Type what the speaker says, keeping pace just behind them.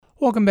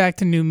Welcome back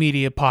to New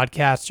Media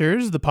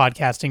Podcasters, the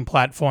podcasting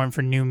platform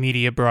for new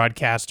media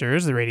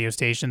broadcasters, the radio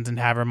stations in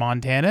Havre,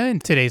 Montana.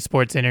 And today's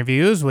sports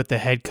interview is with the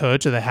head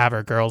coach of the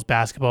Havre girls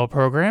basketball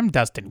program,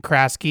 Dustin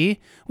Kraske.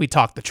 We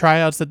talked the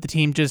tryouts that the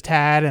team just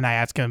had, and I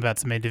asked him about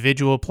some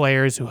individual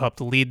players who helped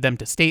lead them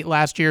to state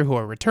last year who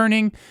are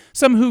returning,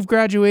 some who've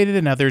graduated,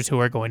 and others who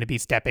are going to be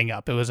stepping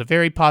up. It was a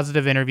very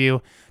positive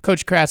interview.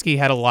 Coach Kraske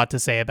had a lot to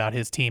say about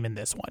his team in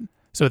this one.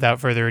 So without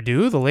further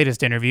ado, the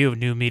latest interview of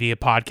New Media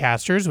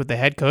Podcasters with the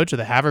head coach of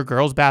the Havre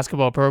girls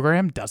basketball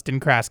program,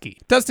 Dustin Kraske.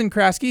 Dustin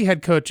Kraske,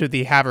 head coach of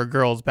the Havre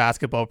girls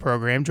basketball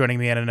program, joining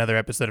me on another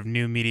episode of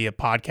New Media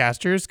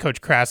Podcasters.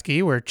 Coach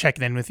Kraske, we're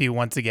checking in with you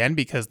once again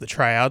because the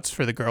tryouts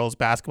for the girls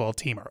basketball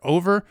team are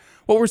over.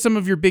 What were some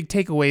of your big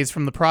takeaways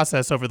from the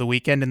process over the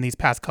weekend and these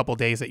past couple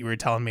days that you were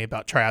telling me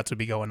about tryouts would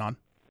be going on?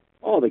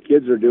 Oh, the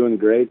kids are doing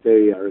great.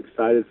 They are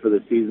excited for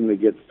the season to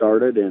get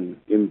started and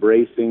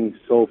embracing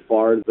so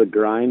far the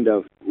grind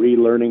of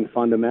relearning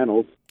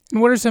fundamentals. And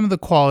what are some of the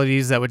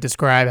qualities that would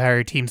describe how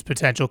your team's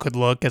potential could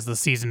look as the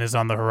season is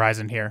on the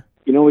horizon here?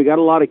 You know, we got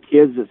a lot of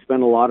kids that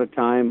spend a lot of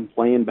time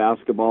playing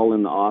basketball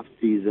in the off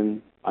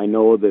season. I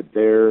know that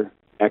their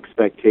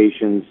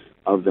expectations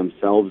of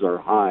themselves are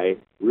high.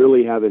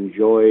 Really have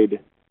enjoyed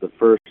the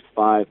first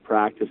 5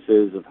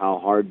 practices of how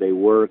hard they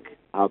work,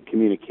 how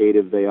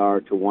communicative they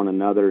are to one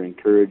another,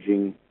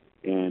 encouraging,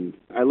 and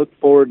I look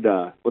forward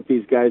to what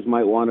these guys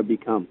might want to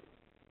become.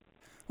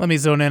 Let me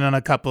zone in on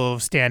a couple of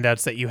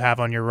standouts that you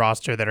have on your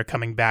roster that are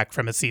coming back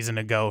from a season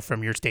ago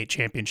from your state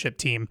championship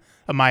team.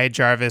 Amaya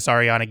Jarvis,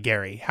 Ariana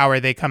Gary. How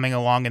are they coming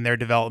along in their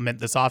development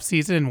this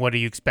offseason, and what do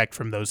you expect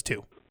from those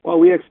two? Well,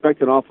 we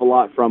expect an awful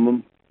lot from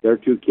them. They're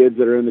 2 kids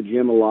that are in the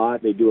gym a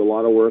lot. They do a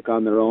lot of work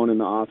on their own in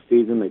the off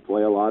season. They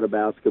play a lot of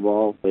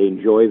basketball. They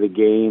enjoy the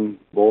game.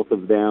 Both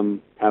of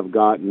them have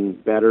gotten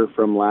better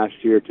from last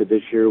year to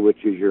this year,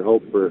 which is your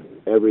hope for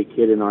every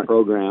kid in our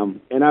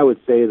program. And I would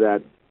say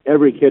that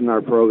every kid in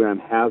our program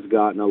has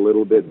gotten a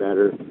little bit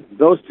better.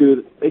 Those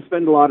 2, they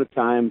spend a lot of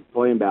time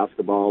playing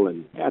basketball,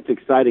 and that's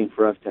exciting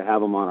for us to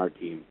have them on our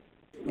team.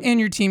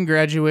 And your team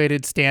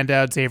graduated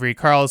standouts Avery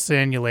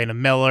Carlson, Yelena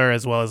Miller,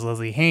 as well as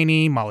Leslie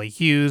Haney, Molly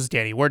Hughes,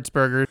 Danny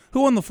Wurzberger.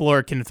 Who on the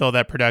floor can fill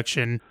that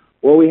production?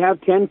 Well, we have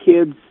 10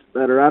 kids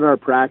that are at our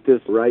practice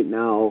right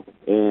now,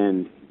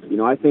 and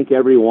I think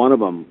every one of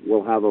them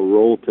will have a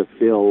role to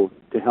fill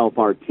to help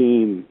our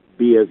team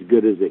be as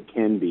good as it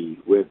can be,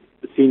 with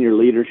the senior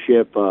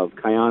leadership of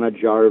Kiana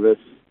Jarvis,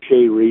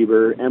 Shay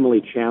Reber.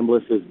 Emily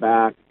Chambliss is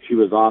back. She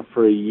was off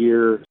for a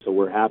year, so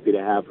we're happy to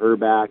have her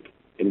back.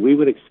 And we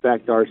would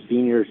expect our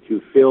seniors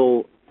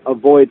to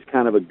avoid's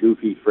kind of a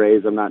goofy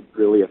phrase, I'm not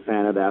really a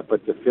fan of that,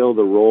 but to fill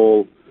the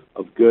role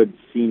of good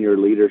senior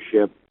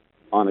leadership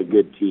on a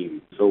good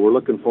team. So we're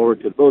looking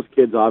forward to those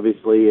kids,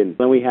 obviously. And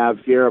then we have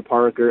Sierra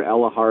Parker,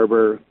 Ella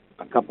Harbor,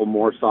 a couple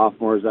more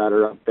sophomores that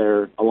are up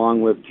there,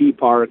 along with T.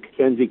 Park,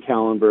 Kenzie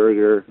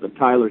Kallenberger, the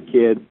Tyler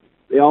kid.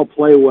 They all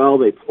play well.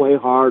 They play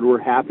hard. We're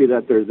happy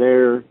that they're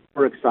there.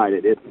 We're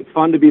excited. It's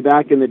fun to be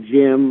back in the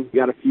gym. We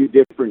got a few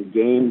different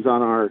games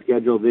on our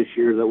schedule this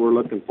year that we're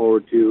looking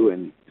forward to,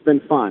 and it's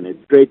been fun.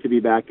 It's great to be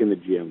back in the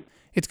gym.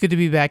 It's good to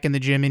be back in the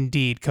gym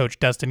indeed. Coach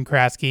Dustin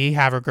Kraske,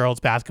 Havre girls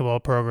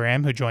basketball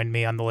program, who joined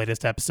me on the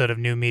latest episode of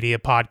New Media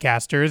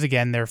Podcasters.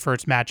 Again, their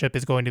first matchup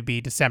is going to be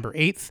December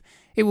 8th.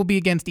 It will be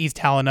against East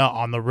Helena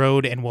on the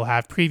road, and we'll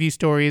have preview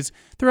stories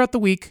throughout the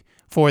week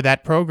for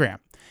that program.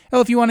 Well,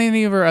 if you want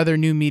any of our other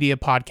New Media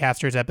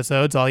Podcasters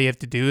episodes, all you have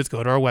to do is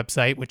go to our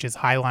website, which is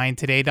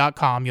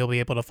highlinetoday.com. You'll be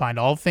able to find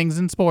all things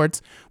in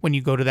sports. When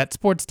you go to that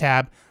sports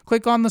tab,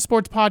 click on the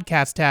sports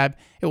podcast tab.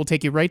 It will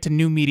take you right to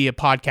New Media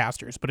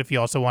Podcasters. But if you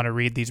also want to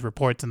read these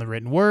reports in the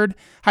written word,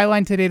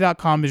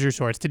 highlinetoday.com is your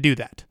source to do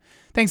that.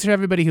 Thanks for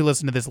everybody who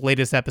listened to this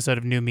latest episode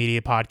of New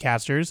Media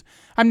Podcasters.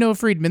 I'm Noah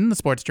Friedman, the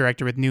sports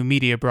director with New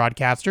Media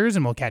Broadcasters,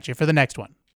 and we'll catch you for the next one.